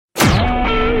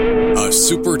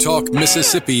SuperTalk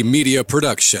Mississippi Media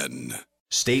production.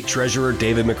 State Treasurer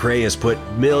David McRae has put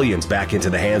millions back into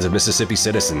the hands of Mississippi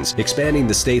citizens, expanding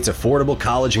the state's affordable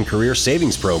college and career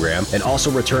savings program and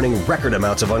also returning record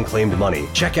amounts of unclaimed money.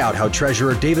 Check out how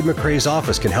Treasurer David McRae's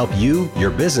office can help you, your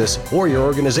business, or your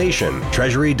organization.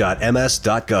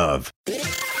 Treasury.ms.gov.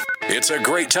 It's a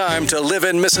great time to live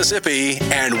in Mississippi,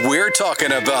 and we're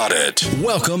talking about it.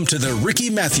 Welcome to the Ricky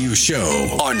Mathews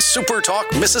Show on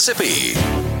SuperTalk Mississippi.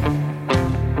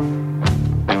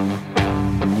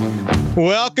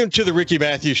 Welcome to the Ricky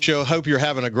Mathews Show. Hope you're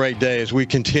having a great day as we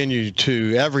continue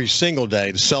to every single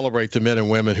day to celebrate the men and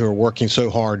women who are working so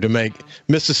hard to make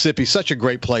Mississippi such a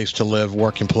great place to live,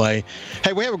 work, and play.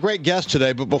 Hey, we have a great guest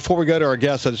today, but before we go to our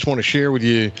guest, I just want to share with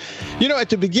you, at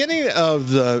the beginning of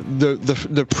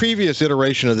the previous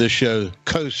iteration of this show,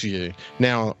 COSU,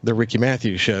 now the Ricky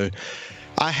Mathews Show,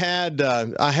 I had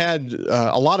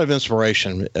a lot of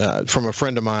inspiration from a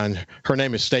friend of mine. Her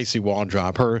name is Stacy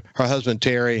Waldrop. Her husband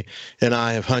Terry and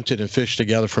I have hunted and fished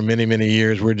together for many, many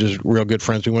years. We're just real good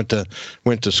friends. We went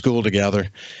to school together.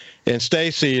 And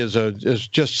Stacy is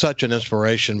just such an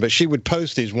inspiration. But she would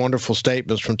post these wonderful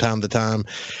statements from time to time.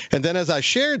 And then as I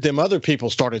shared them, other people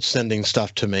started sending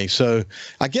stuff to me. So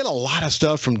I get a lot of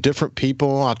stuff from different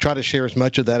people. I'll try to share as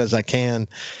much of that as I can.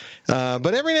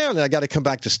 But every now and then I got to come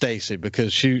back to Stacy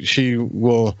because she is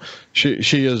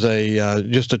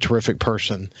just a terrific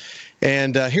person.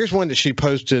 And here's one that she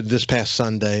posted this past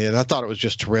Sunday, and I thought it was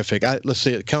just terrific. Let's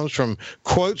see, it comes from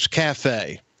Quotes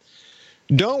Cafe.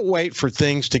 Don't wait for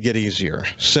things to get easier,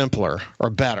 simpler, or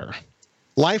better.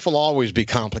 Life will always be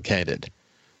complicated.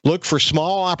 Look for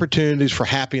small opportunities for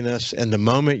happiness in the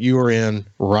moment you are in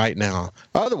right now.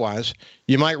 Otherwise,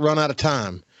 you might run out of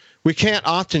time. We can't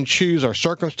often choose our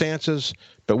circumstances,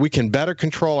 but we can better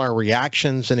control our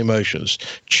reactions and emotions.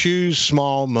 Choose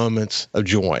small moments of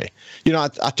joy. I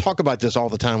talk about this all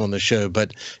the time on the show,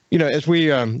 but, as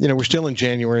we're still in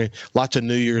January, lots of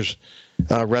New Year's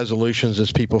resolutions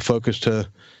as people focus to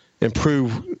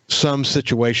improve some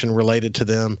situation related to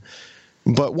them.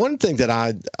 But one thing that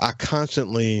I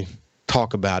constantly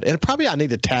talk about, and probably I need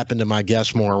to tap into my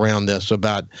guests more around this,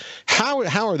 about how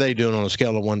are they doing on a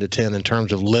scale of 1 to 10 in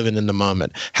terms of living in the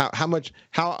moment? How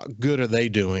good are they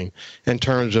doing in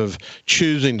terms of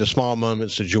choosing the small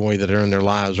moments of joy that are in their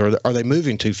lives? Or are they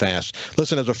moving too fast?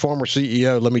 Listen, as a former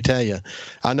CEO, let me tell you,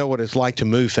 I know what it's like to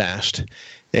move fast,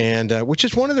 and which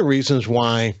is one of the reasons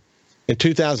why in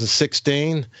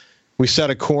 2016 we set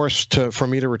a course for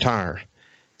me to retire.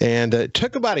 And it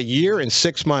took about a year and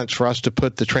 6 months for us to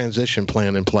put the transition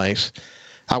plan in place.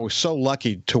 I was so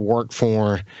lucky to work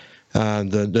for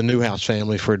the Newhouse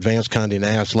family for Advanced Condé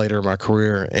Nast later in my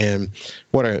career, and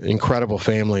what an incredible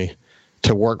family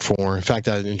to work for. In fact,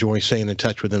 I enjoy staying in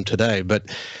touch with them today.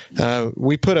 But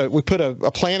we put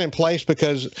a plan in place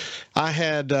because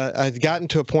I'd gotten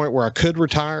to a point where I could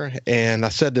retire, and I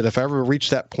said that if I ever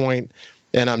reached that point,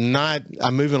 and I'm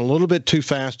moving a little bit too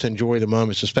fast to enjoy the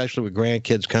moments, especially with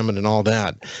grandkids coming and all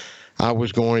that, I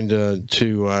was going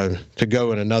to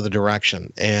go in another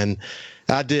direction. And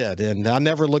I did. And I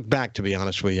never looked back, to be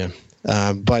honest with you.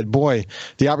 But boy,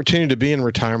 the opportunity to be in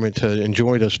retirement, to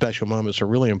enjoy those special moments, are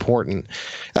really important.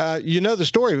 The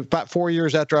story, about 4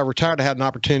 years after I retired, I had an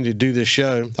opportunity to do this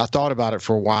show. I thought about it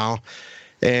for a while.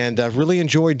 And I've really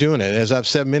enjoyed doing it. As I've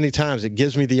said many times, it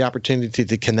gives me the opportunity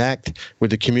to connect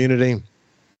with the community.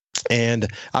 And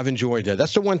I've enjoyed that.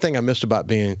 That's the one thing I missed about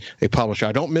being a publisher.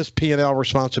 I don't miss P&L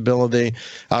responsibility.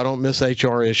 I don't miss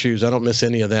HR issues. I don't miss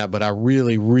any of that. But I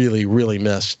really, really, really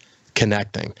miss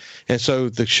connecting. And so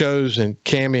the shows, and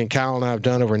Cammie and Kyle and I have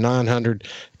done over 900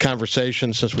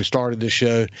 conversations since we started this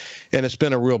show, and it's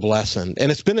been a real blessing.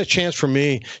 And it's been a chance for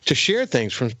me to share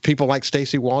things from people like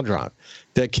Stacy Waldrop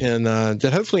that can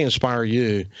that hopefully inspire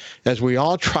you as we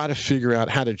all try to figure out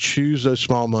how to choose those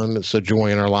small moments of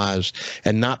joy in our lives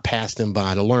and not pass them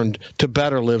by, to learn to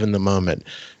better live in the moment.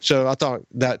 So I thought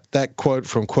that quote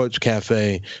from Quotes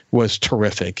Cafe was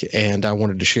terrific, and I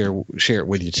wanted to share it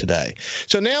with you today.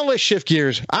 So now let's shift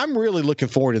gears. I'm really looking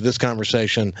forward to this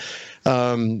conversation.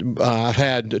 I've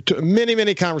had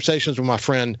many conversations with my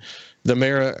friend, the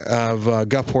mayor of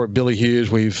Gulfport, Billy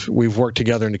Hughes. We've worked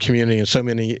together in the community in so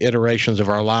many iterations of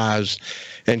our lives.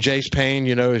 And Jace Payne,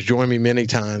 has joined me many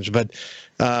times. But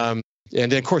and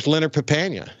then, of course, Leonard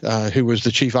Papania, who was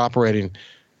the chief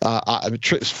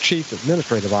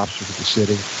administrative officer for the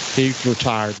city. He's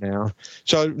retired now.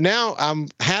 So now I'm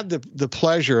had the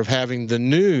pleasure of having the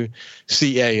new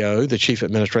CAO, the chief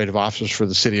administrative officer for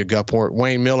the city of Gulfport,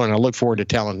 Wayne Miller, and I look forward to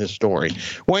telling his story.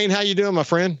 Wayne, how you doing, my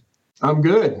friend? I'm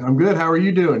good. How are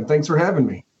you doing? Thanks for having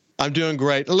me. I'm doing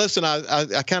great. Listen,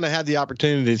 I kind of had the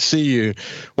opportunity to see you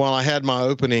while I had my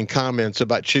opening comments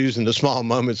about choosing the small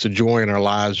moments of joy in our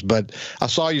lives, but I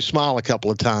saw you smile a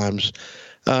couple of times.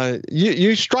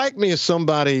 You strike me as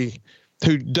somebody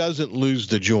who doesn't lose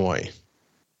the joy.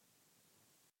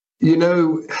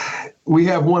 We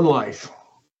have one life,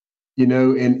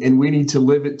 and we need to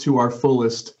live it to our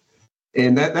fullest.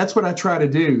 And that's what I try to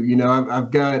do.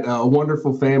 I've got a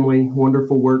wonderful family,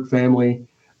 wonderful work family,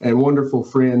 and wonderful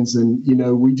friends. And,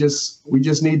 we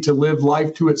just need to live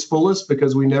life to its fullest,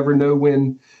 because we never know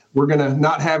when we're going to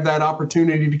not have that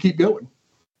opportunity to keep going.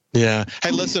 Yeah.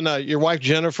 Hey, listen, your wife,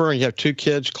 Jennifer, and you have two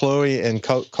kids, Chloe and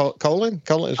Colin,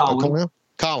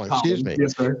 excuse me.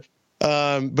 Yes, sir.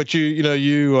 But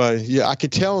I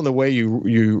could tell in the way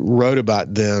you wrote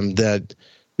about them that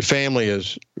family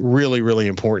is really, really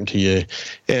important to you.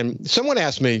 And someone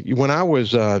asked me when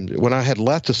I had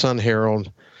left the Sun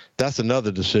Herald. That's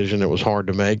another decision that was hard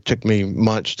to make. Took me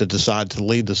months to decide to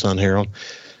leave the Sun Herald.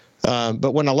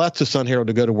 But when I left the Sun Herald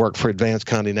to go to work for Advanced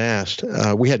Condé Nast,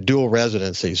 we had dual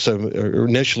residencies. So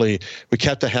initially, we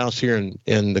kept a house here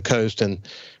in the coast, and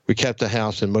we kept a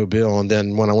house in Mobile. And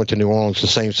then when I went to New Orleans, the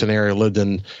same scenario, lived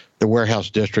in the warehouse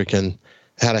district and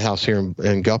had a house here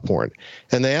in Gulfport.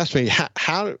 And they asked me,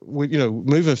 how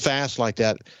moving fast like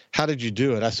that, how did you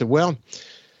do it? I said, well,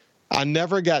 I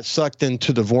never got sucked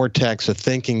into the vortex of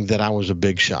thinking that I was a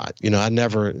big shot. I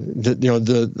never,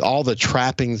 all the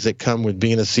trappings that come with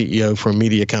being a CEO for a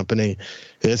media company,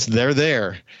 they're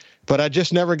there. But I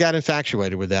just never got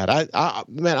infatuated with that. I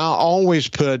always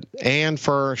put Ann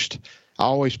first. I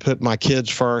always put my kids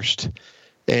first.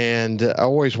 And I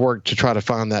always worked to try to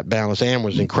find that balance. Ann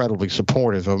was incredibly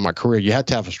supportive of my career. You have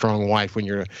to have a strong wife when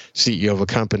you're a CEO of a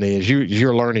company, as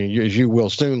you're learning, as you will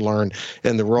soon learn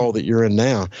in the role that you're in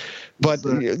now. But,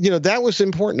 that was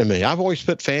important to me. I've always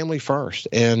put family first.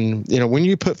 And, when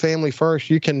you put family first,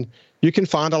 you can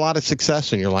find a lot of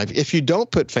success in your life. If you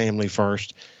don't put family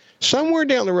first, somewhere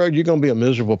down the road, you're going to be a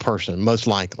miserable person, most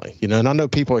likely. And I know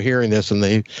people are hearing this and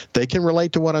they can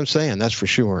relate to what I'm saying. That's for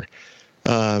sure.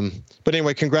 But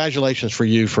anyway, congratulations for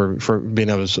you for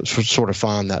being able to sort of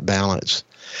find that balance.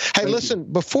 Hey, listen,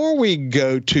 before we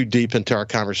go too deep into our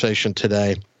conversation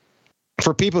today,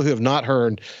 for people who have not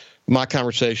heard my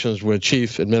conversations with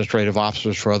chief administrative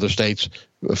officers for other states,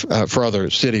 for other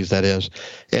cities, that is,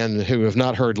 and who have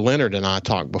not heard Leonard and I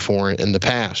talk before in the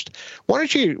past, why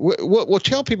don't you we'll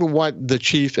tell people what the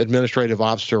chief administrative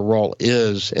officer role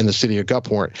is in the city of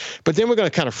Gulfport, but then we're going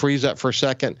to kind of freeze up for a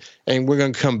second, and we're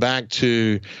going to come back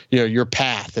to your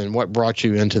path and what brought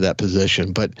you into that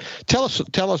position. But tell us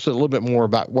a little bit more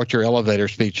about what your elevator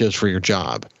speech is for your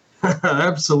job.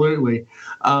 Absolutely.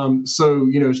 So,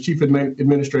 as chief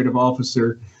administrative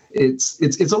officer,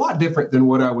 it's a lot different than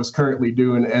what I was currently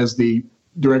doing as the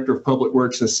director of public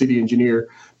works and city engineer,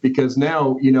 because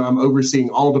now, I'm overseeing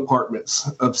all departments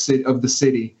of the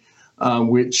city,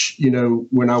 which,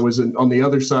 when I was on the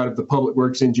other side of the public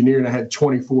works engineering, I had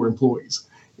 24 employees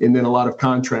and then a lot of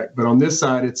contract. But on this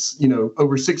side, it's,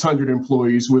 over 600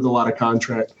 employees with a lot of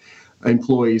contract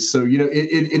employees. So,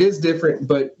 it is different,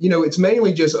 but, it's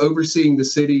mainly just overseeing the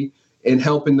city and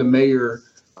helping the mayor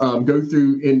go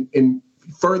through and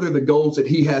further the goals that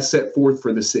he has set forth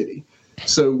for the city.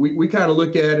 So we kind of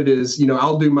look at it as,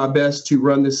 I'll do my best to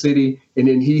run the city, and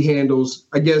then he handles,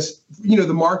 I guess,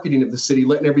 the marketing of the city,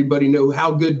 letting everybody know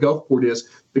how good Gulfport is,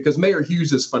 because Mayor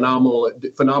Hughes is phenomenal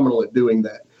at doing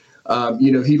that.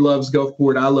 He loves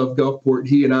Gulfport. I love Gulfport.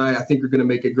 He and I think, are going to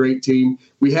make a great team.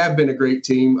 We have been a great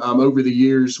team over the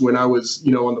years when I was,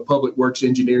 on the public works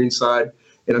engineering side.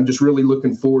 And I'm just really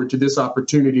looking forward to this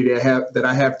opportunity that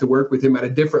I have to work with him at a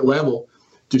different level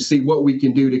to see what we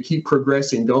can do to keep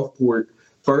progressing Gulfport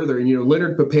further. And,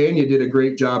 Leonard Papania did a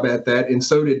great job at that. And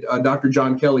so did Dr.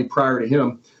 John Kelly prior to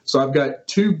him. So I've got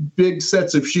two big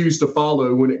sets of shoes to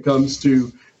follow when it comes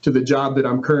to the job that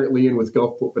I'm currently in with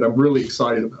Gulfport, but I'm really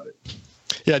excited about it.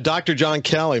 Yeah, Dr. John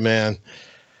Kelly, man.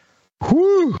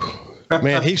 Whew.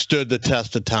 Man, he stood the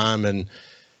test of time and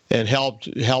helped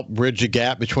bridge the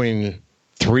gap between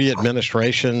three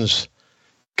administrations.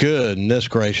 Goodness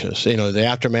gracious. The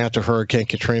aftermath of Hurricane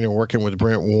Katrina, working with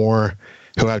Brent Warr,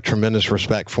 who I have tremendous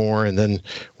respect for, and then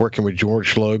working with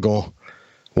George Schlogel.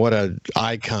 What an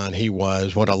icon he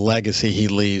was, what a legacy he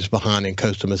leaves behind in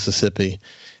coastal Mississippi.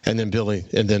 And then Billy.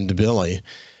 There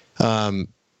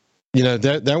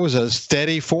was a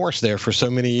steady force there for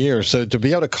so many years. So to be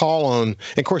able to call on,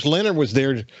 and of course, Leonard was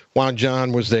there while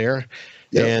John was there,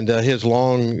 yep. And his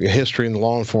long history in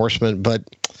law enforcement, but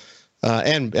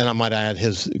and I might add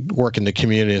his work in the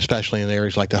community, especially in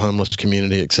areas like the homeless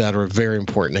community, et cetera, very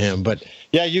important to him. But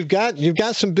yeah, you've got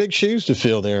some big shoes to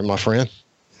fill there, my friend.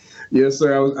 Yes,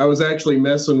 sir. I was actually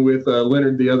messing with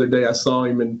Leonard the other day. I saw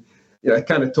him, and I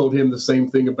kind of told him the same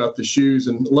thing about the shoes.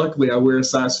 And luckily, I wear a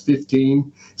size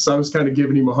 15, so I was kind of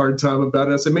giving him a hard time about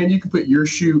it. I said, "Man, you can put your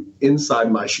shoe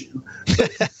inside my shoe."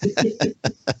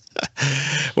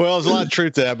 Well, there's a lot of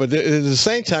truth to that, but at the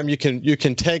same time, you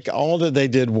can take all that they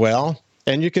did well,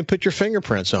 and you can put your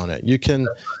fingerprints on it. You can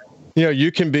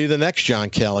be the next John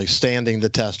Kelly, standing the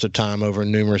test of time over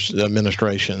numerous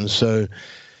administrations. So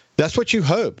that's what you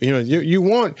hope. You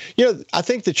want. I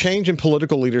think the change in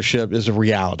political leadership is a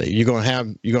reality. You're going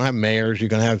to have mayors. You're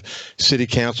going to have city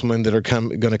councilmen that are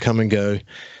going to come and go.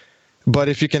 But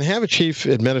if you can have a chief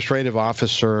administrative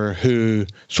officer who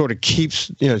sort of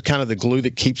keeps, kind of the glue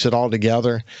that keeps it all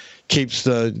together, keeps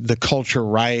the culture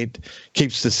right,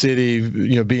 keeps the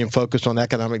city, being focused on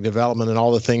economic development and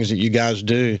all the things that you guys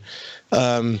do,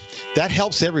 that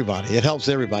helps everybody. It helps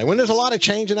everybody. When there's a lot of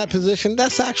change in that position,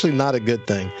 that's actually not a good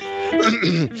thing.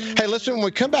 Hey, listen, when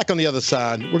we come back on the other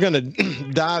side, we're going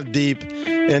to dive deep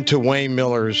into Wayne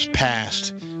Miller's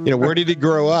past. Where did he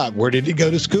grow up? Where did he go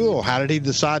to school? How did he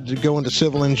decide to go into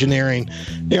civil engineering?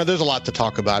 There's a lot to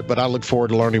talk about, but I look forward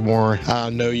to learning more. I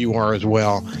know you are as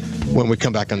well when we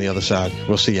come back on the other side.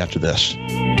 We'll see you after this.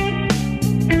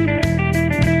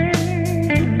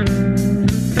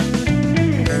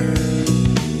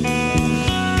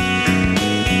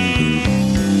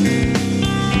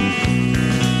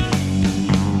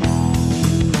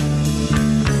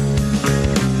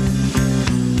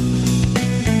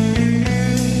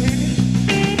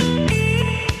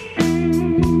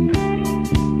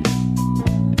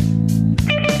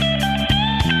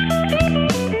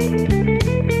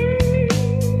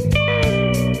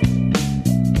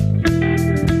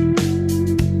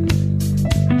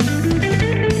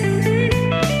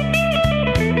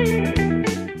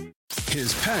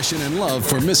 And love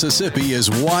for Mississippi is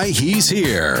why he's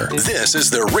here. This is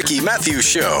the Ricky Mathews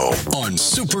Show on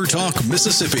SuperTalk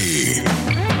Mississippi.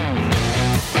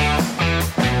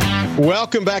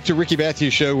 Welcome back to Ricky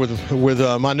Mathews Show with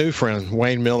my new friend,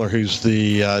 Wayne Miller, who's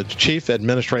the Chief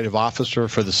Administrative Officer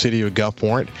for the city of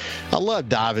Gulfport. I love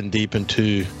diving deep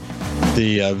into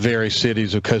the various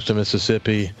cities of coastal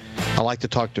Mississippi. I like to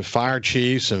talk to fire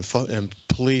chiefs and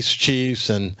police chiefs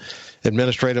and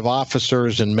administrative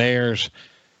officers and mayors.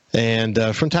 And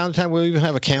from time to time, we'll even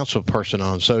have a council person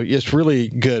on. So it's really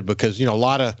good because, a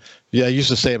lot of, I used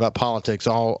to say about politics,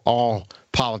 all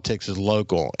politics is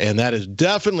local. And that is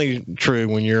definitely true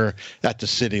when you're at the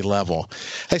city level.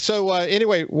 Hey, so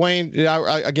anyway, Wayne,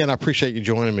 I appreciate you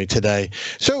joining me today.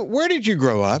 So where did you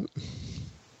grow up?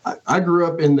 I grew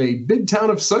up in the big town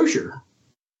of Saucier.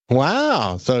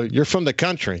 Wow. So you're from the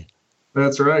country.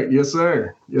 That's right. Yes,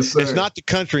 sir. Yes, sir. It's not the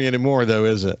country anymore, though,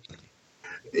 is it?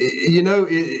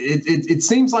 It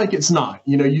seems like it's not.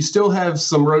 You still have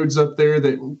some roads up there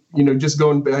that, just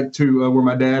going back to where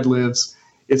my dad lives,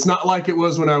 it's not like it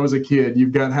was when I was a kid.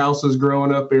 You've got houses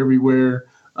growing up everywhere,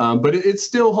 but it's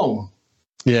still home.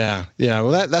 Yeah.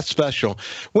 Well, that's special.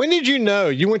 When did you know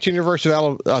you went to University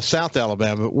of South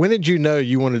Alabama? When did you know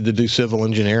you wanted to do civil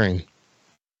engineering?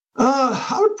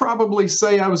 I would probably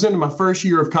say I was into my first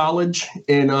year of college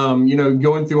and,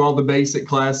 going through all the basic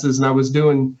classes, and I was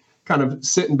doing kind of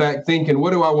sitting back thinking,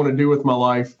 what do I want to do with my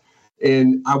life?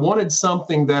 And I wanted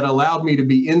something that allowed me to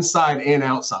be inside and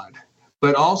outside,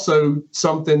 but also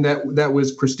something that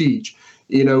was prestige,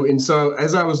 And so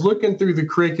as I was looking through the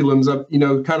curriculums,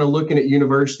 kind of looking at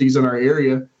universities in our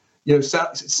area,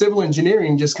 civil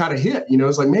engineering just kind of hit.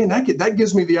 It's like, man, that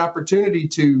gives me the opportunity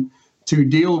to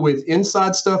deal with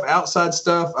inside stuff, outside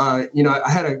stuff. I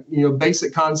had a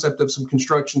basic concept of some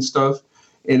construction stuff.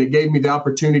 And it gave me the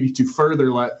opportunity to further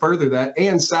that.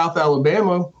 And South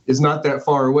Alabama is not that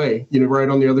far away, right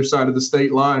on the other side of the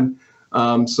state line.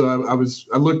 So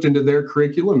I looked into their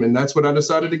curriculum, and that's what I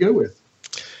decided to go with.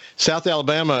 South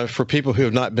Alabama, for people who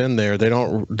have not been there,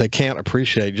 they can't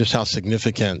appreciate just how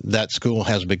significant that school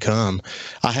has become.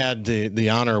 I had the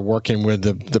honor of working with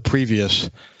the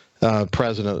previous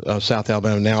president of South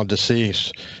Alabama, now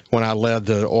deceased, when I led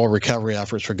the oil recovery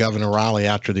efforts for Governor Riley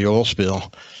after the oil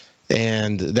spill.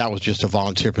 And that was just a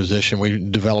volunteer position. We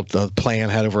developed a plan,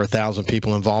 had over 1,000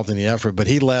 people involved in the effort, but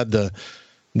he led the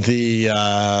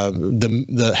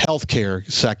healthcare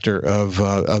sector of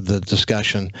the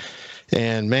discussion.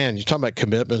 And man, you're talking about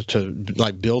commitments to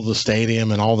build the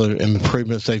stadium and all the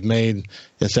improvements they've made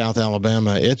in South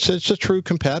Alabama. It's a true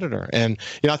competitor. And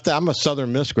I'm a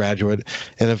Southern Miss graduate,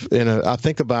 and I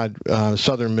think about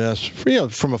Southern Miss,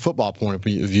 from a football point of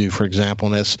view, for example.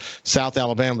 And as South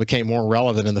Alabama became more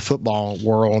relevant in the football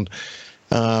world,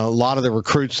 a lot of the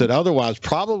recruits that otherwise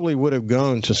probably would have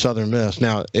gone to Southern Miss.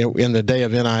 Now, in the day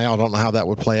of NIL, I don't know how that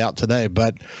would play out today,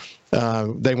 but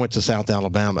they went to South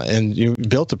Alabama, and you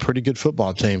built a pretty good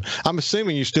football team. I'm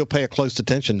assuming you still pay a close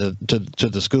attention to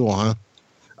the school, huh?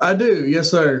 I do,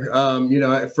 yes, sir.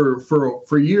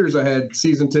 For years I had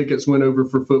season tickets, went over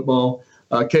for football,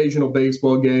 occasional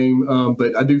baseball game,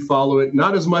 but I do follow it,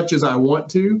 not as much as I want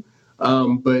to,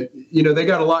 but they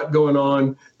got a lot going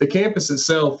on. The campus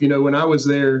itself, when I was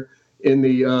there in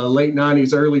the late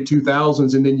 90s, early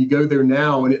 2000s, and then you go there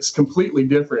now, and it's completely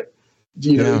different.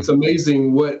 It's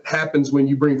amazing what happens when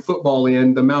you bring football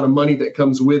in, the amount of money that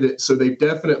comes with it. So they've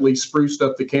definitely spruced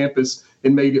up the campus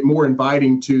and made it more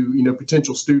inviting to,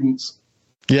 potential students.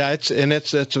 Yeah, it's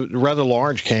a rather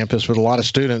large campus with a lot of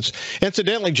students.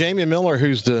 Incidentally, Jamie Miller,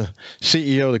 who's the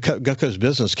CEO of the Gulf Coast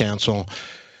Business Council,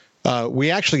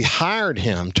 we actually hired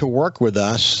him to work with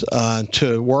us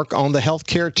to work on the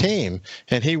healthcare team.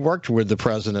 And he worked with the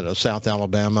president of South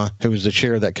Alabama, who was the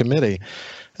chair of that committee.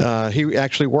 He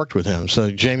actually worked with him. So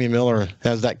Jamie Miller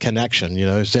has that connection.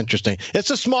 It's interesting.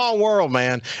 It's a small world,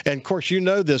 man. And of course,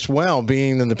 this well,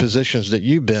 being in the positions that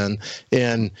you've been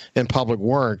in public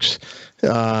works.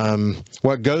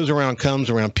 What goes around comes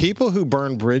around. People who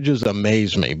burn bridges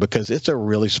amaze me because it's a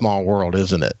really small world,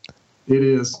 isn't it? It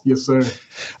is. Yes, sir.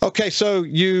 Okay, so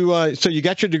you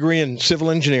got your degree in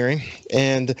civil engineering,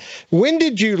 and when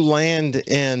did you land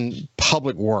in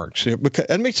public works? Because,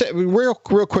 let me say real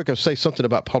quick, I'll say something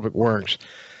about public works.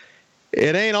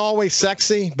 It ain't always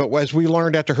sexy, but as we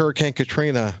learned after Hurricane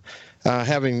Katrina,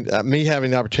 having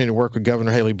the opportunity to work with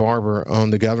Governor Haley Barbour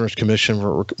on the Governor's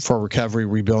Commission for Recovery,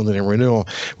 Rebuilding, and Renewal,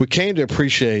 we came to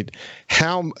appreciate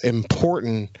how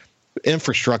important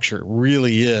infrastructure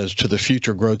really is to the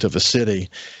future growth of a city.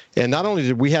 And not only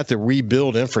did we have to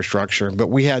rebuild infrastructure, but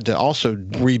we had to also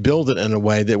rebuild it in a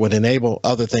way that would enable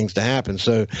other things to happen.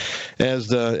 So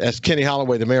as Kenny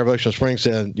Holloway, the mayor of Ocean Springs,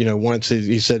 said, once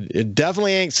he said, it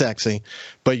definitely ain't sexy,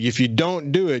 but if you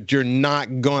don't do it, you're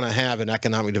not going to have an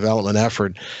economic development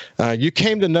effort. You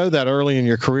came to know that early in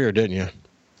your career, didn't you?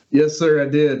 Yes, sir, I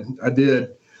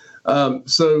did.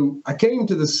 So I came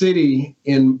to the city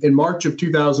in March of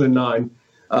 2009.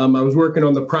 I was working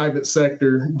on the private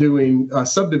sector doing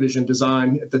subdivision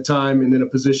design at the time, and then a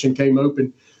position came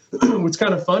open. What's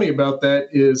kind of funny about that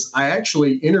is I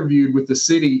actually interviewed with the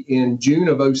city in June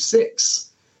of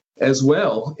 2006 as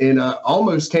well, and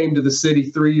almost came to the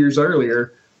city 3 years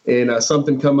earlier, and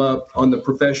something come up on the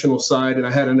professional side, and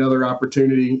I had another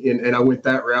opportunity, and I went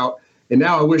that route. And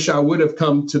now I wish I would have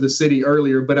come to the city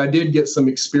earlier, but I did get some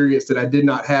experience that I did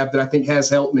not have that I think has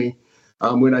helped me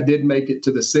when I did make it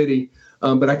to the city.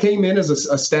 But I came in as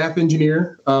a staff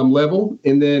engineer level,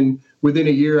 and then within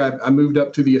a year, I moved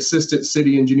up to the assistant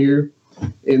city engineer.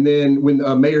 And then when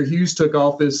Mayor Hughes took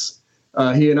office,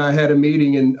 he and I had a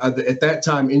meeting, and at that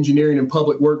time, engineering and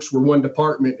public works were one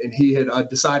department, and he had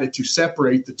decided to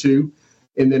separate the two,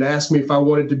 and then asked me if I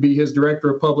wanted to be his director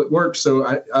of public works. So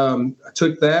I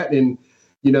took that, and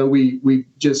we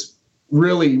just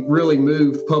really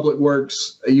moved public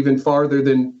works even farther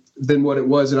than what it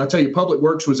was. And I'll tell you, public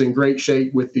works was in great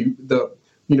shape with the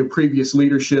previous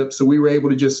leadership. So we were able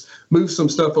to just move some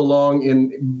stuff along,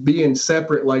 and being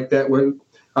separate like that, where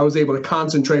I was able to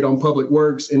concentrate on public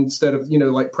works instead of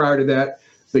like prior to that,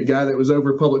 the guy that was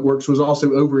over public works was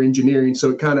also over engineering.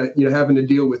 So it kind of having to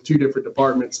deal with two different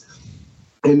departments.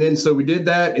 And then so we did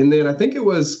that. And then I think it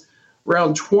was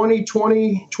around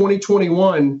 2020,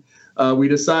 2021, we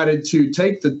decided to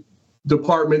take the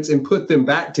departments and put them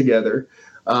back together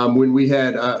when we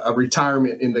had a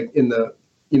retirement in the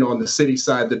on the city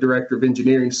side, the director of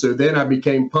engineering. So then I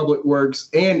became public works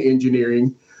and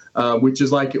engineering, which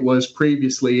is like it was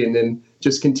previously, and then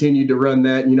just continued to run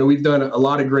that. We've done a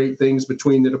lot of great things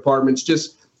between the departments.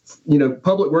 Just,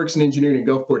 public works and engineering in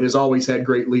Gulfport has always had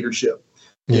great leadership.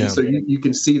 Yeah. And so you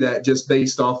can see that just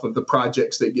based off of the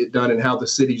projects that get done and how the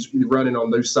city's running on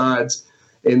those sides.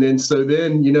 And then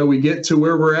we get to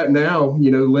where we're at now.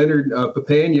 Leonard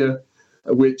Papania,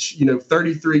 which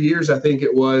 33 years I think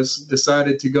it was,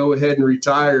 decided to go ahead and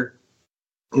retire,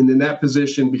 and then that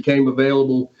position became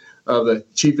available, the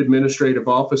chief administrative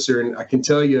officer. And I can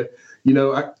tell you,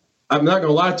 I'm not going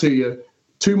to lie to you,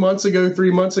 3 months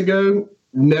ago,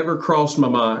 never crossed my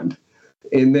mind.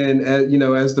 And then,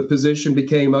 as the position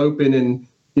became open and,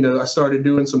 I started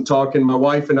doing some talking, my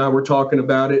wife and I were talking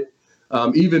about it,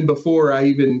 even before I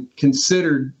even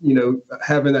considered,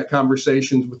 having that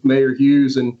conversation with Mayor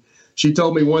Hughes. And she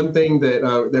told me one thing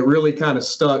that really kind of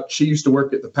stuck. She used to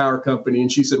work at the power company, and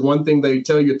she said, one thing they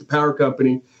tell you at the power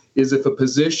company is if a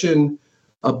position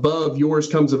above yours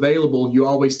comes available, you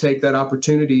always take that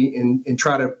opportunity and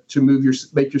try to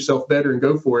make yourself better and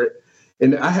go for it.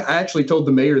 And I actually told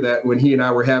the mayor that when he and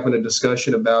I were having a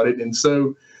discussion about it. And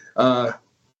so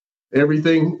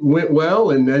everything went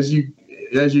well. And as you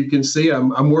can see,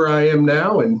 I'm where I am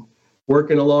now and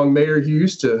working along Mayor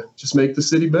Hughes to just make the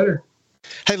city better.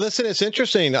 Hey, listen, it's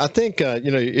interesting. I think,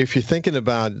 if you're thinking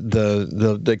about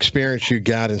the experience you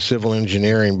got in civil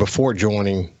engineering before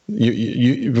joining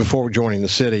before joining the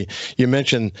city, you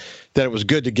mentioned that it was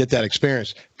good to get that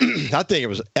experience. I think it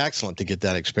was excellent to get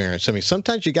that experience. I mean,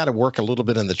 sometimes you got to work a little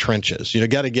bit in the trenches. You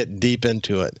got to get deep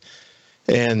into it.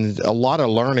 And a lot of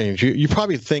learnings. You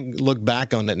probably look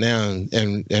back on it now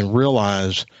and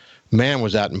realize, man,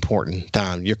 was that important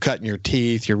time. You're cutting your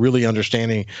teeth. You're really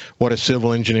understanding what a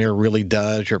civil engineer really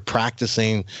does. You're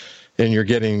practicing, and you're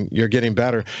getting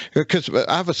better. Because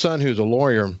I have a son who's a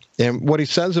lawyer, and what he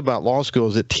says about law school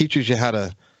is it teaches you how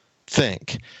to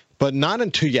think, but not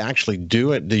until you actually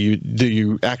do it do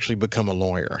you actually become a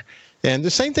lawyer. And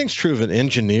the same thing's true of an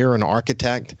engineer, an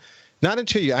architect. Not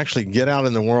until you actually get out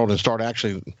in the world and start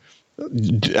actually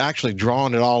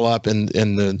drawing it all up in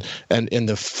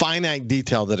the finite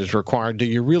detail that is required do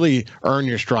you really earn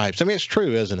your stripes. I mean, it's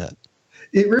true, isn't it?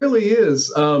 It really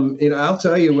is. I'll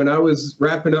tell you, when I was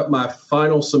wrapping up my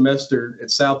final semester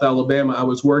at South Alabama, I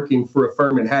was working for a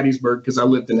firm in Hattiesburg because I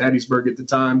lived in Hattiesburg at the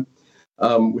time.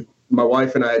 With my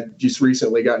wife and I had just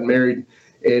recently gotten married.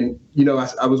 And,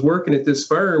 I was working at this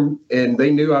firm, and they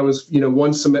knew I was,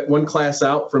 one class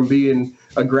out from being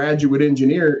a graduate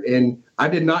engineer. And I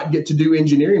did not get to do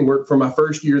engineering work for my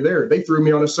first year there. They threw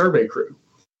me on a survey crew.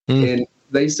 And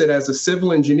they said, as a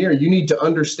civil engineer, you need to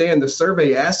understand the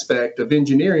survey aspect of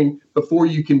engineering before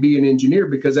you can be an engineer,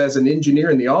 because as an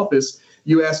engineer in the office,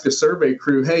 you ask a survey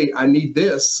crew, hey, I need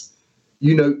this.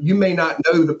 You may not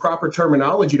know the proper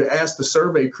terminology to ask the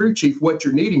survey crew chief what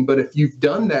you're needing, but if you've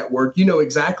done that work, you know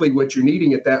exactly what you're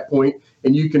needing at that point,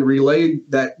 and you can relay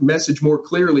that message more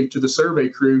clearly to the survey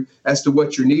crew as to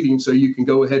what you're needing, so you can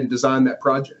go ahead and design that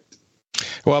project.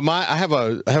 Well, I have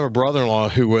a brother-in-law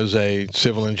who was a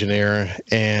civil engineer,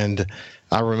 and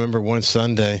I remember one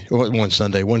summer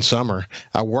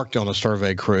I worked on a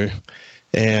survey crew,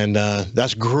 and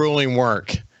that's grueling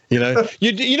work.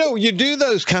 You do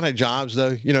those kind of jobs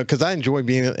though, because I enjoy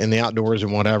being in the outdoors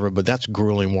and whatever, but that's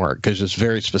grueling work because it's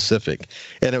very specific.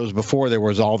 And it was before there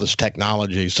was all this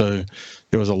technology. So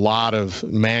there was a lot of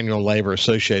manual labor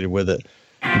associated with it.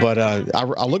 But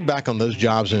I look back on those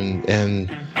jobs and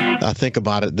I think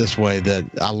about it this way, that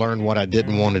I learned what I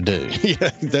didn't want to do.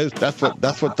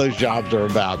 That's what those jobs are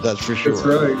about. That's for sure. That's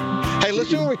right. Hey,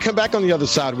 listen, when we come back on the other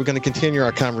side, we're going to continue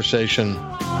our conversation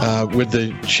with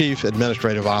the Chief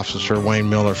Administrative Officer, Wayne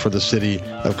Miller, for the city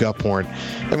of Gulfport.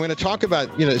 And we're going to talk about,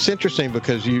 it's interesting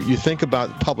because you think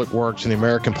about Public Works and the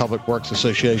American Public Works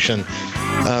Association.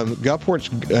 Gulfport's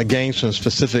gained some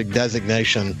specific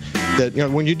designation that,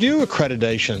 when you do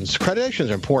accreditations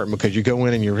are important because you go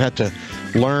in and you have to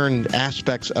learn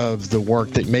aspects of the work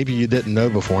that maybe you didn't know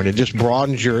before, and it just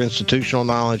broadens your institutional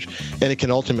knowledge, and it can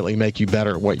ultimately make you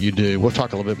better at what you do. We'll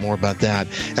talk a little bit more about that.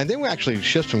 And then we'll actually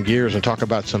shift some gears and talk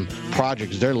about some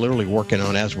projects they're literally working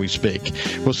on as we speak.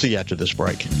 We'll see you after this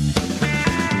break.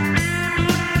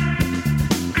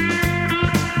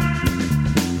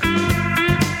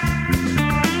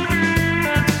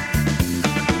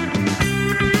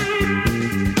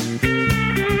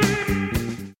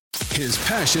 His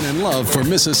passion and love for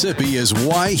Mississippi is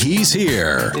why he's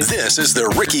here. This is the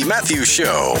Ricky Mathews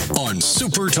Show on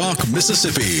SuperTalk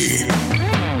Mississippi.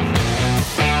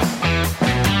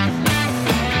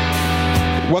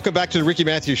 Welcome back to the Ricky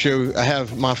Mathews Show. I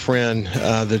have my friend,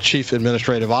 the Chief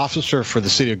Administrative Officer for the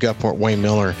City of Gulfport, Wayne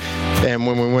Miller. And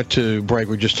when we went to break,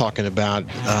 we were just talking about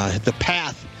the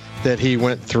path that he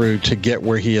went through to get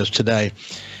where he is today.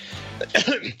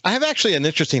 I have actually an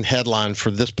interesting headline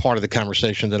for this part of the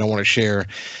conversation that I want to share.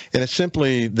 And it's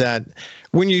simply that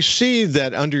when you see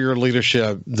that under your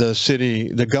leadership, the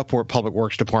Gulfport Public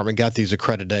Works Department got these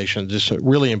accreditations, this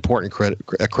really important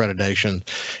accreditation,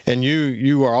 and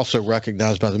you are also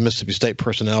recognized by the Mississippi State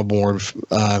Personnel Board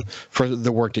for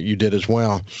the work that you did as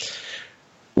well.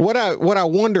 What I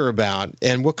wonder about,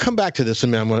 and we'll come back to this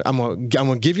in a minute. I'm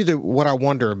gonna give you what I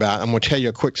wonder about. I'm gonna tell you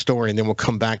a quick story, and then we'll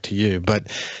come back to you. But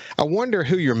I wonder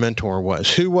who your mentor was.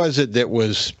 Who was it that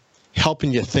was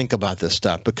helping you think about this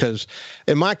stuff? Because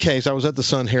in my case, I was at the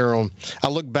Sun Herald. I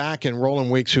look back, and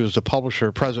Roland Weeks, who was the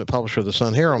president publisher of the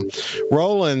Sun Herald,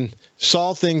 Roland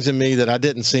saw things in me that I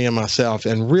didn't see in myself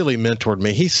and really mentored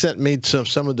me. He sent me to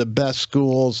some of the best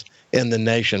schools in the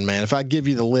nation, man. If I give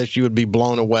you the list, you would be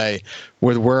blown away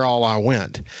with where all I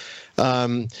went.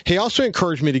 He also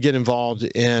encouraged me to get involved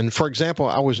in, for example,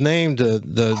 I was named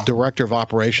the director of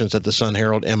operations at the Sun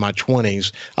Herald in my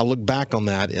 20s. I look back on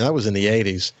that, and that was in the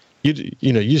 80s. You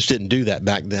just didn't do that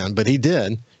back then, but he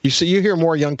did. You hear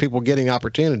more young people getting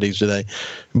opportunities today,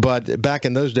 but back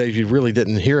in those days, you really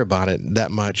didn't hear about it that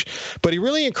much. But he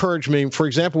really encouraged me. For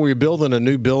example, we were building a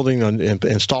new building and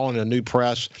installing a new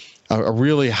press, a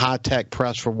really high-tech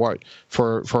press for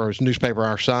a newspaper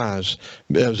our size.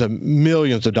 It was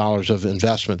millions of dollars of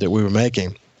investment that we were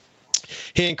making.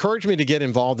 He encouraged me to get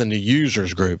involved in the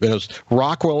users group. It was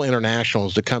Rockwell International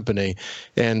is the company,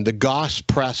 and the Goss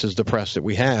Press is the press that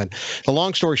we had. A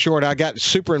long story short, I got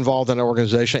super involved in the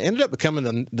organization. I ended up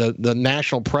becoming the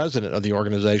national president of the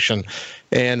organization.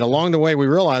 And along the way, we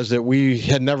realized that we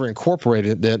had never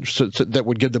incorporated that, so that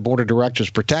would give the board of directors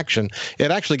protection.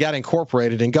 It actually got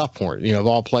incorporated in Gulfport, of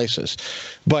all places.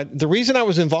 But the reason I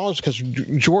was involved is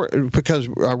because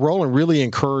Roland really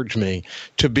encouraged me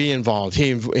to be involved.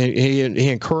 He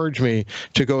encouraged me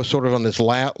to go sort of on this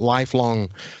lifelong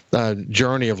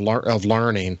journey of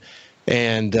learning.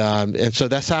 And so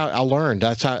that's how I learned.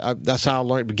 That's how I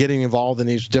learned, getting involved in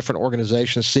these different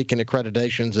organizations, seeking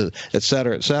accreditations, et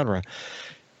cetera, et cetera.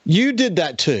 You did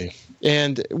that too.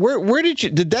 And where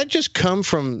did that just come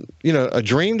from, a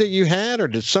dream that you had, or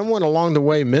did someone along the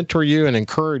way mentor you and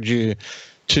encourage you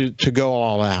to go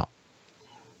all out?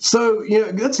 So,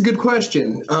 that's a good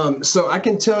question. So I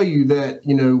can tell you that,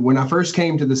 when I first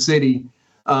came to the city,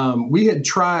 we had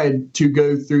tried to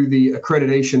go through the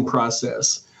accreditation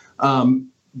process.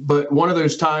 But one of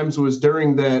those times was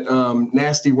during that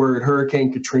nasty word,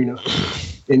 Hurricane Katrina.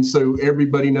 And so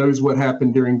everybody knows what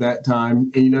happened during that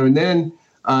time. And then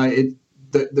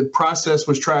the process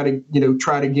was tried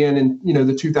again in,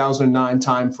 the 2009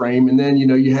 timeframe. And then,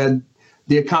 you had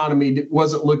the economy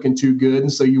wasn't looking too good.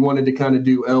 And so you wanted to kind of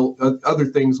do other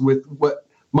things with what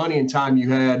money and time you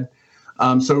had.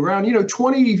 So around,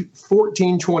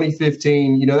 2014,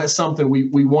 2015, that's something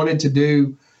we wanted to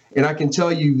do. And I can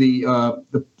tell you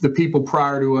the people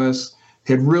prior to us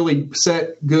had really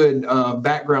set good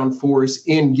background for us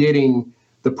in getting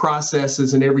the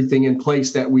processes and everything in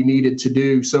place that we needed to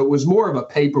do. So it was more of a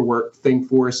paperwork thing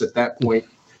for us at that point,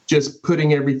 just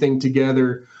putting everything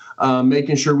together,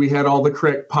 making sure we had all the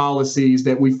correct policies,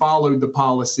 that we followed the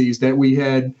policies, that we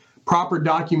had proper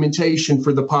documentation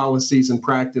for the policies and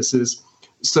practices.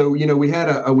 So, we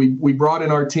had we brought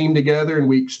in our team together and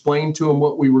we explained to them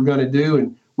what we were going to do.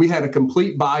 And we had a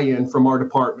complete buy-in from our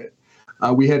department.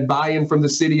 We had buy-in from the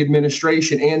city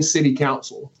administration and city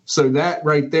council. So that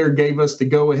right there gave us the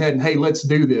go ahead and, hey, let's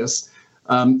do this.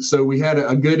 So we had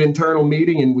a good internal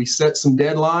meeting and we set some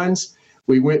deadlines.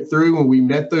 We went through and we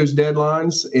met those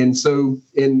deadlines. And so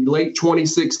in late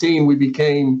 2016, we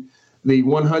became the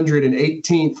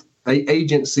 118th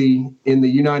agency in the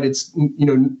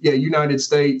United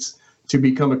States to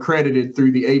become accredited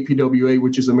through the APWA,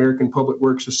 which is American Public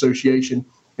Works Association.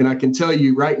 And I can tell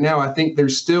you right now, I think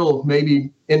there's still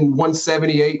maybe in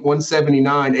 178,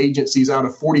 179 agencies out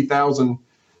of 40,000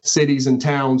 cities and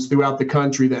towns throughout the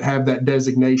country that have that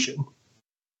designation.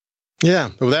 Yeah,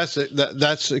 well, that's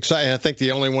exciting. I think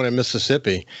the only one in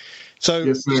Mississippi. So,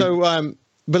 yes,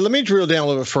 but let me drill down a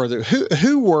little bit further.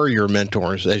 Who were your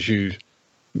mentors as you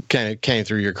kind of came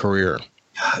through your career?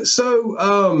 So,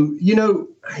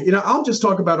 I'll just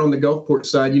talk about on the Gulfport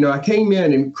side. I came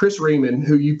in and Chris Raymond,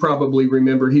 who you probably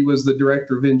remember, he was the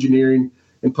director of engineering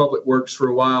and public works for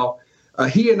a while.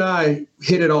 He and I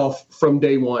hit it off from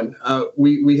day one.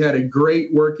 We had a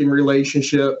great working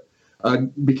relationship,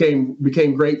 became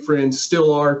great friends,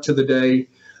 still are to the day.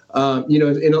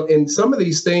 And some of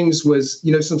these things was,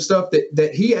 some stuff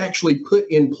that he actually put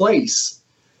in place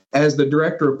as the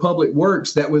director of public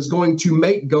works that was going to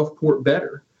make Gulfport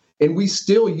better. And we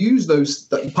still use those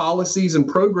policies and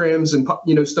programs and,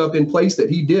 stuff in place that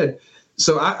he did.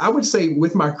 So I would say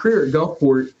with my career at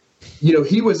Gulfport,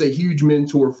 he was a huge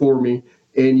mentor for me.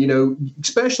 And,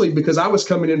 especially because I was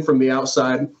coming in from the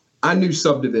outside, I knew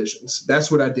subdivisions.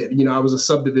 That's what I did. I was a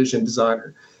subdivision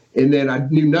designer. And then I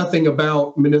knew nothing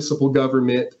about municipal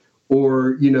government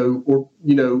or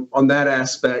on that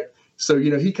aspect. So,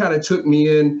 he kind of took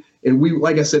me in and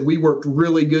like I said, we worked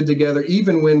really good together.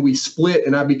 Even when we split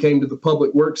and I became to the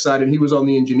public works side and he was on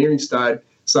the engineering side,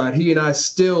 he and I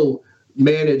still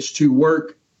managed to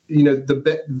work,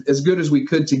 as good as we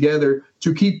could together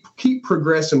to keep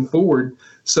progressing forward.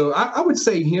 So I would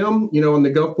say him, on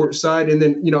the Gulfport side. And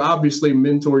then, obviously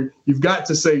mentor, you've got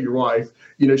to say your wife.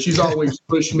 She's always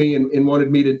pushed me and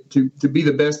wanted me to be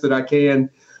the best that I can.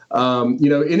 And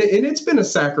it's been a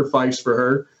sacrifice for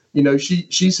her.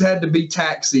 She's had to be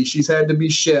taxi. She's had to be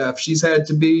chef. She's had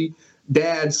to be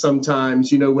dad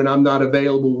sometimes, when I'm not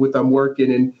available with I'm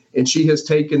working. And she has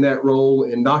taken that role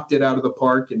and knocked it out of the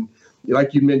park. And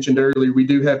like you mentioned earlier, we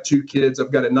do have two kids.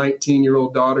 I've got a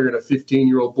 19-year-old daughter and a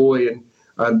 15-year-old boy. And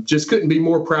Just couldn't be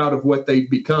more proud of what they've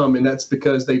become, and that's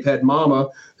because they've had Mama,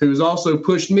 who's also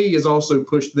pushed me, has also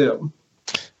pushed them.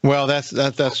 Well,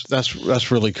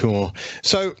 that's really cool.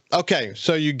 So, okay,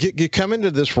 so you come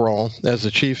into this role as the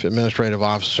Chief Administrative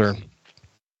Officer.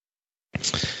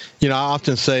 I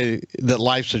often say that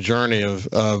life's a journey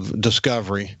of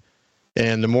discovery,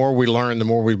 and the more we learn, the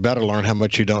more we better learn how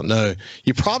much you don't know.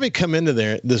 You probably come into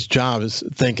this job is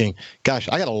thinking, "Gosh,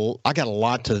 I got a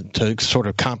lot to sort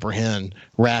of comprehend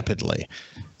rapidly."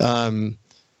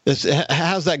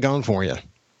 How's that going for you?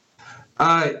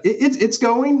 It's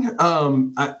going.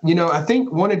 I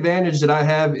think one advantage that I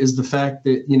have is the fact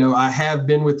that, I have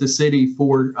been with the city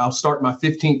I'll start my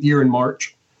 15th year in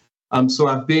March. So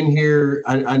I've been here.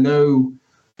 I know,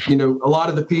 a lot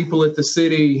of the people at the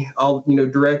city, all,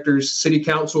 directors, city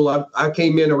council. I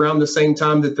came in around the same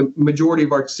time that the majority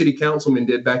of our city councilmen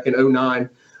did back in 2009.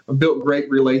 I built great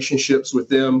relationships with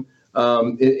them.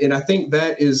 And I think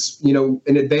that is,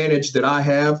 an advantage that I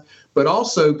have. But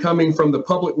also coming from the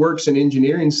public works and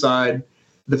engineering side,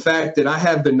 the fact that I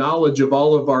have the knowledge of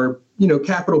all of our,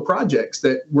 capital projects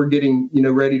that we're getting,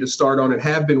 ready to start on and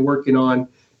have been working on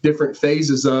different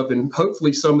phases of, and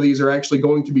hopefully some of these are actually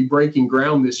going to be breaking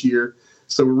ground this year.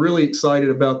 So we're really excited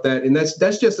about that. And that's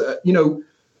just, of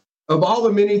all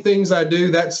the many things I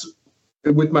do, that's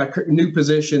with my new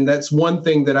position, that's one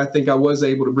thing that I think I was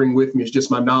able to bring with me is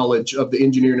just my knowledge of the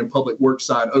engineering and public works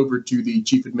side over to the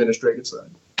chief administrative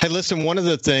side. Hey, listen, one of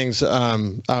the things,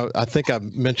 I think I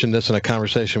mentioned this in a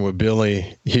conversation with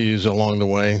Billy Hughes along the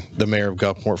way, the mayor of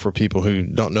Gulfport, for people who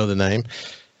don't know the name.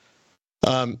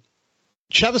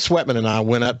 Travis Sweatman and I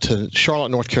went up to Charlotte,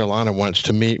 North Carolina once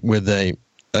to meet with a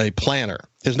planner.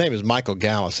 His name is Michael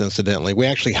Gallus, incidentally. We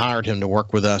actually hired him to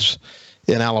work with us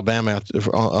in Alabama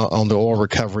on the oil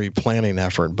recovery planning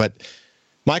effort. But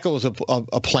Michael was a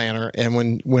planner, and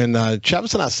when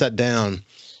Travis and I sat down,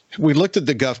 we looked at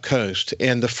the Gulf Coast,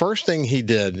 and the first thing he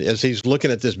did is he's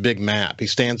looking at this big map. He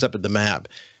stands up at the map,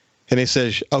 and he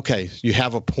says, okay, you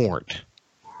have a port.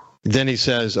 Then he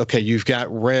says, okay, you've got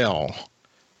rail.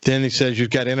 Then he says,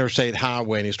 you've got interstate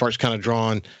highway, and he starts kind of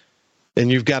drawing,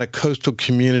 and you've got a coastal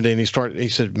community, and he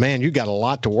said, man, you got a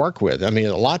lot to work with. I mean,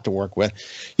 a lot to work with.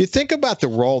 You think about the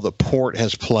role the port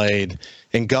has played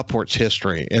in Gulfport's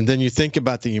history, and then you think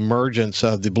about the emergence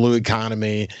of the blue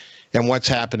economy and what's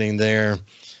happening there.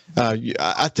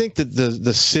 I think that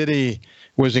the city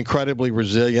was incredibly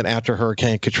resilient after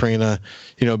Hurricane Katrina,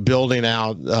 building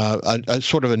out a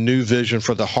sort of a new vision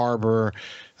for the harbor,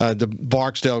 the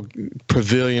Barksdale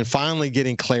Pavilion, finally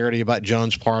getting clarity about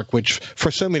Jones Park, which for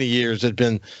so many years had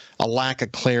been a lack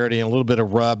of clarity and a little bit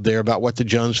of rub there about what the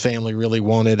Jones family really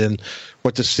wanted and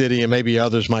what the city and maybe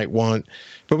others might want.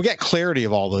 But we got clarity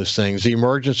of all those things, the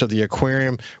emergence of the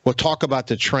aquarium. We'll talk about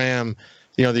the tram,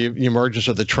 the emergence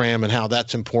of the tram and how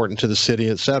that's important to the city,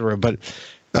 et cetera. But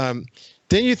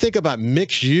then you think about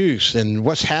mixed use and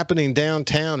what's happening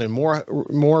downtown and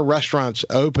more restaurants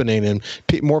opening and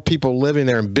more people living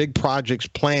there and big projects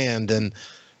planned and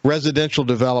residential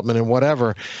development and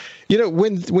whatever.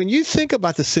 When you think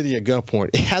about the city of Gulfport,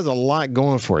 it has a lot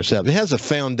going for itself. It has a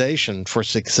foundation for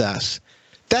success.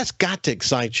 That's got to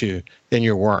excite you in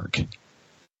your work.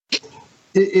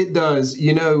 It does.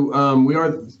 We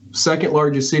are the second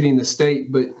largest city in the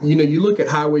state, but, you look at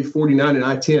Highway 49 and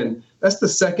I-10, that's the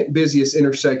second busiest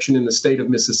intersection in the state of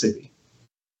Mississippi.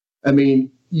 I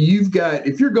mean,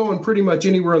 if you're going pretty much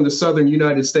anywhere in the southern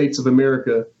United States of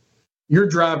America, you're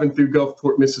driving through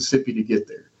Gulfport, Mississippi to get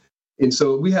there. And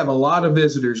so we have a lot of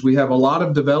visitors. We have a lot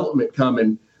of development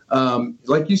coming.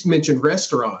 Like you mentioned,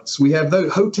 restaurants. We have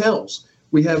those hotels.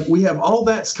 We have all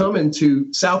that's coming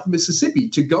to South Mississippi,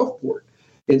 to Gulfport.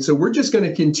 And so we're just going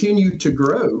to continue to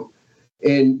grow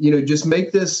and, just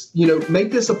make this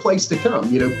a place to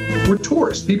come. We're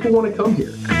tourists. People want to come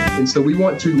here. And so we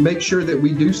want to make sure that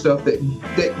we do stuff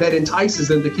that entices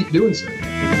them to keep doing so.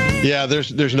 Yeah,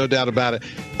 there's no doubt about it.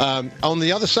 On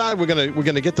the other side, we're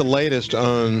gonna get the latest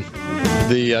on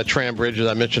the tram bridges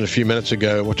I mentioned a few minutes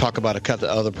ago. We'll talk about a couple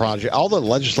of other projects. All the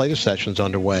legislative sessions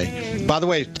underway. By the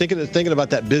way, thinking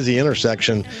about that busy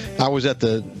intersection, I was at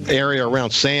the area around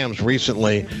Sam's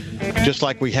recently, just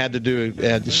like we had to do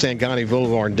at Sangani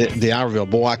Boulevard and D'Iberville.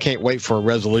 Boy, I can't wait for a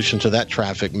resolution to that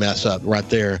traffic mess up right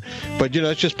there. But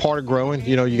it's just part of growing.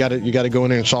 You got to go in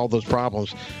there and solve those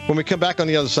problems. When we come back on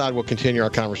the other side, we'll continue our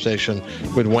conversation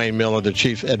with Wayne Miller, the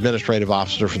Chief Administrative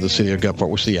Officer for the City of Gulfport.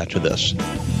 We'll see you after this.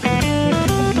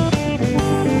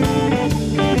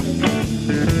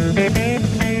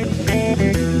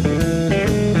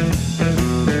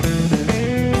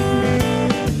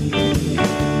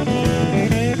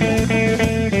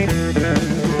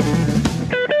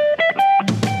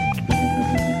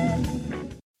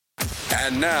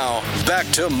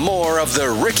 to more of the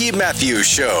Ricky Mathews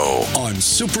Show on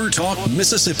SuperTalk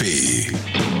Mississippi.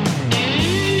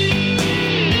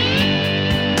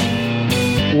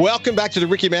 Welcome back to the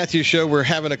Ricky Mathews Show. We're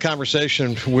having a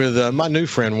conversation with my new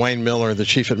friend, Wayne Miller, the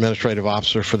Chief Administrative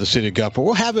Officer for the City of Gulfport.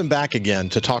 We'll have him back again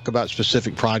to talk about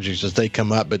specific projects as they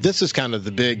come up. But this is kind of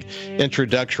the big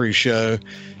introductory show.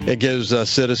 It gives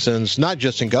citizens, not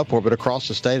just in Gulfport, but across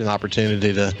the state, an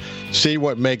opportunity to see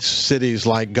what makes cities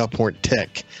like Gulfport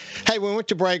tick. Hey, we went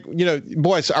to break. You know,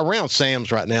 boys, around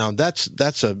Sam's right now,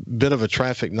 that's a bit of a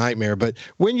traffic nightmare. But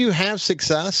when you have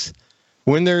success,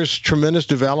 when there's tremendous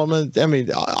development, I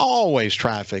mean, always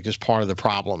traffic is part of the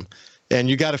problem, and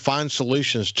you got to find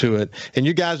solutions to it. And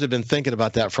you guys have been thinking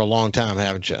about that for a long time,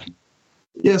 haven't you?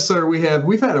 Yes, sir. We have.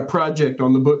 We've had a project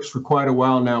on the books for quite a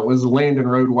while now. It was a land and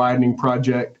road widening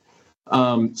project.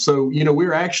 So, you know,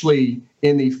 we're actually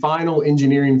in the final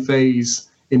engineering phase,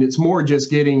 and it's more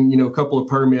just getting, you know, a couple of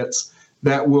permits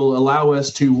that will allow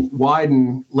us to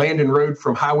widen land and road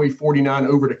from Highway 49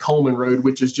 over to Coleman Road,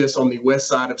 which is just on the west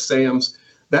side of Sam's.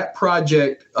 That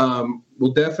project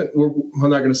will definitely, I'm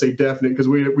not going to say definite because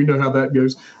we know how that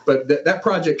goes, but that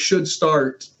project should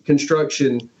start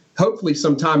construction hopefully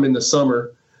sometime in the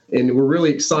summer. And we're really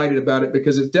excited about it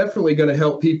because it's definitely going to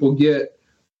help people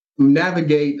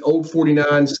navigate Old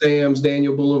 49, Sam's,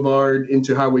 Daniel Boulevard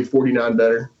into Highway 49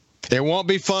 better. It won't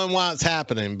be fun while it's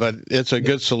happening, but it's a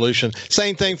good solution.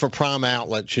 Same thing for prime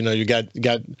outlets. You know, you got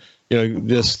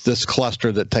this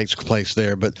cluster that takes place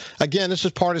there. But again, this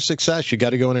is part of success. You got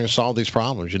to go in there and solve these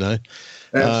problems. You know,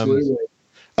 absolutely.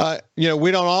 You know, we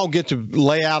don't all get to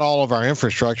lay out all of our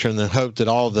infrastructure in the hope that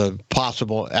all the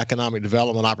possible economic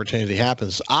development opportunity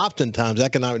happens. Oftentimes,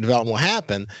 economic development will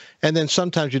happen, and then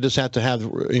sometimes you just have to have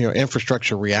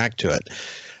infrastructure react to it.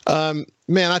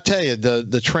 Man, I tell you,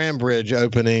 the tram bridge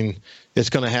opening is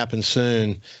going to happen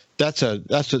soon. That's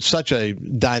such a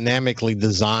dynamically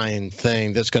designed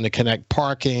thing that's going to connect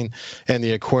parking and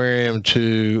the aquarium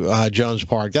to Jones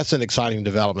Park. That's an exciting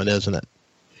development, isn't it?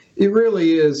 It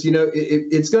really is. You know,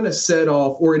 it's going to set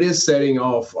off, or it is setting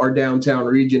off, our downtown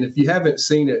region. If you haven't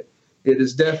seen it, it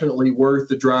is definitely worth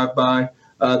the drive by.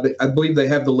 I believe they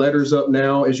have the letters up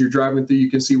now. As you're driving through, you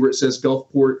can see where it says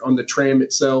Gulfport on the tram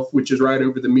itself, which is right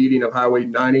over the median of Highway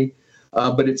 90.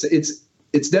 But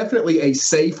it's definitely a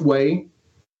safe way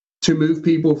to move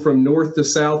people from north to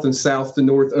south and south to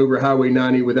north over Highway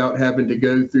 90 without having to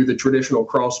go through the traditional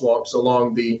crosswalks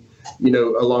along the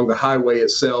highway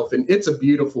itself. And it's a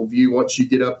beautiful view once you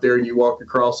get up there and you walk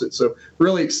across it. So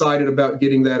really excited about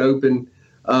getting that open.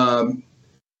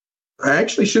 I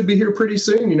actually should be here pretty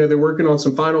soon. You know, they're working on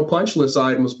some final punch list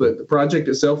items, but the project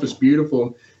itself is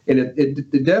beautiful, and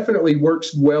it definitely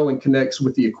works well and connects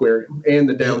with the aquarium and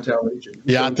the downtown region.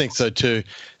 Yeah, I think so too.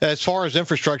 As far as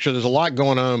infrastructure, there's a lot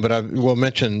going on, but I will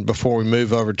mention before we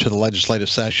move over to the legislative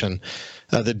session,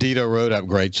 the Dido Road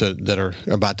upgrades that are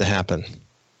about to happen.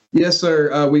 Yes,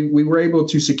 sir. We were able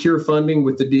to secure funding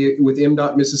with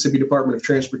MDOT, Mississippi Department of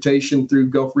Transportation, through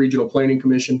Gulf Regional Planning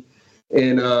Commission,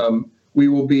 and we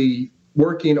will be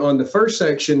working on the first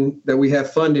section that we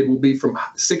have funded will be from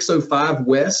 605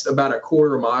 west, about a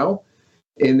quarter mile.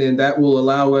 And then that will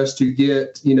allow us to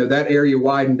get, that area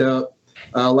widened up,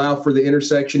 allow for the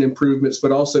intersection improvements,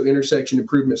 but also intersection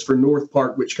improvements for North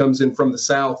Park, which comes in from the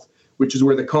south, which is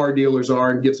where the car dealers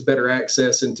are, and gives better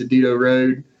access into Dido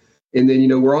Road. And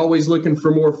then, we're always looking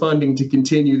for more funding to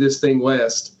continue this thing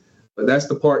west. But that's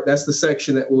the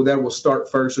section that will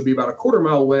start first. It'll be about a quarter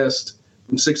mile west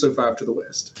from 605 to the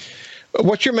west.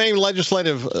 What's your main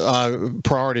legislative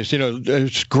priorities?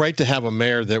 It's great to have a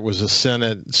mayor that was a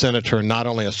senator, not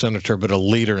only a senator, but a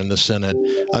leader in the Senate,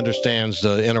 understands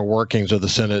the inner workings of the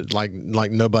Senate like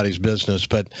nobody's business.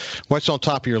 But what's on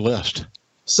top of your list?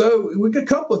 So we've got a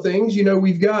couple of things.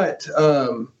 We've got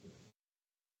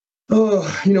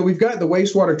we've got the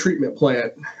wastewater treatment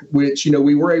plant, which,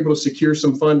 we were able to secure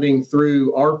some funding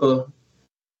through ARPA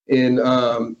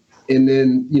and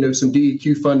then, some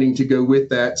DEQ funding to go with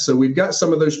that. So we've got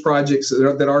some of those projects that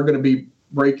are going to be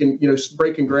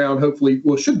breaking ground, hopefully,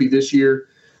 should be this year.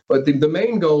 But the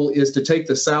main goal is to take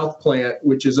the south plant,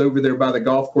 which is over there by the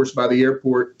golf course, by the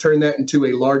airport, turn that into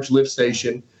a large lift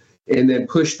station, and then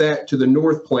push that to the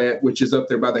north plant, which is up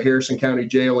there by the Harrison County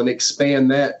Jail, and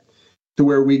expand that to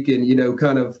where we can,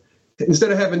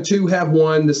 instead of having two, have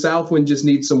one. The south one just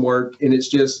needs some work, and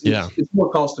it's it's more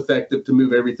cost effective to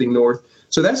move everything north.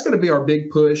 So that's going to be our big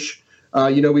push.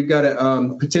 We've got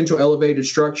a potential elevated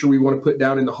structure we want to put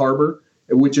down in the harbor,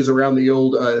 which is around the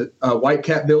old White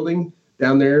Cap building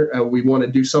down there. We want to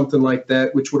do something like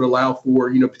that, which would allow for,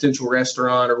 potential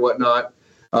restaurant or whatnot.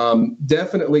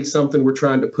 Definitely something we're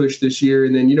trying to push this year.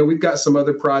 And then, we've got some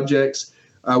other projects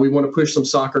We want to push some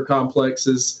soccer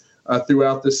complexes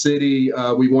throughout the city.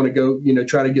 We want to go,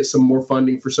 try to get some more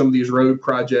funding for some of these road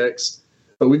projects.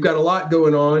 But we've got a lot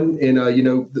going on, and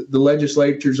the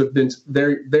legislatures have been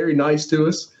very, very nice to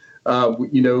us,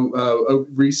 over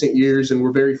recent years, and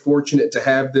we're very fortunate to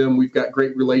have them. We've got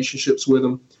great relationships with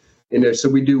them, and so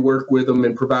we do work with them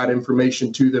and provide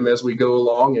information to them as we go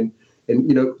along, and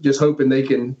just hoping they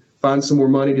can find some more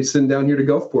money to send down here to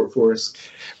Gulfport for us.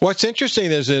 What's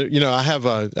interesting is that, I have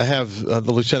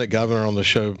the Lieutenant Governor on the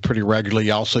show pretty regularly.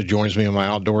 He also joins me on my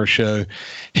outdoor show.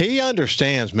 He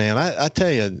understands, man. I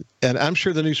tell you, and I'm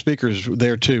sure the new speaker's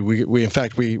there too.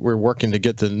 We're working to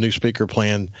get the new speaker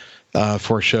plan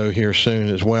for a show here soon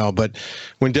as well. But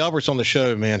when Delbert's on the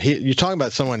show, man, you're talking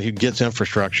about someone who gets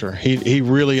infrastructure. He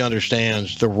really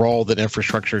understands the role that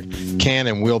infrastructure can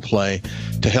and will play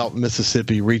to help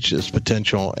Mississippi reach its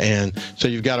potential. And so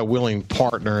you've got a willing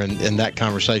partner in that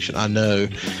conversation, I know.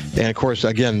 And of course,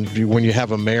 again, when you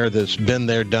have a mayor that's been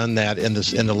there, done that in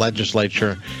the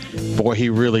legislature, boy, he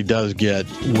really does get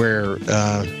where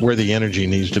the energy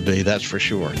needs to be. That's for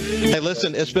sure. Hey,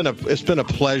 listen, it's been a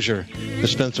pleasure to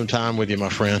spend some time with you, my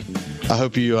friend. I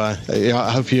hope you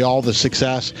all the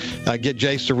success. Get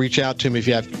Jace to reach out to me if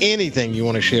you have anything you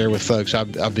want to share with folks.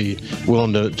 I'll be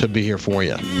willing to be here for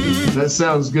you. That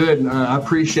sounds good. I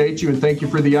appreciate you, and thank you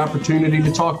for the opportunity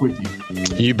to talk with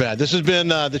you. You bet. This has been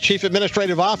the Chief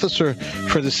Administrative Officer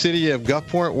for the City of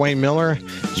Gulfport, Wayne Miller.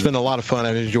 It's been a lot of fun.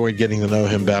 I've enjoyed getting to know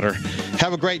him better.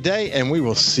 Have a great day, and we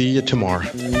will see you tomorrow.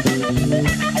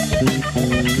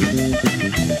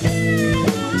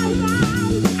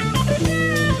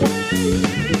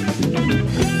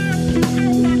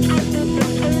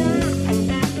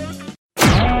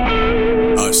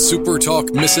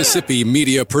 SuperTalk Mississippi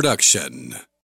Media Production.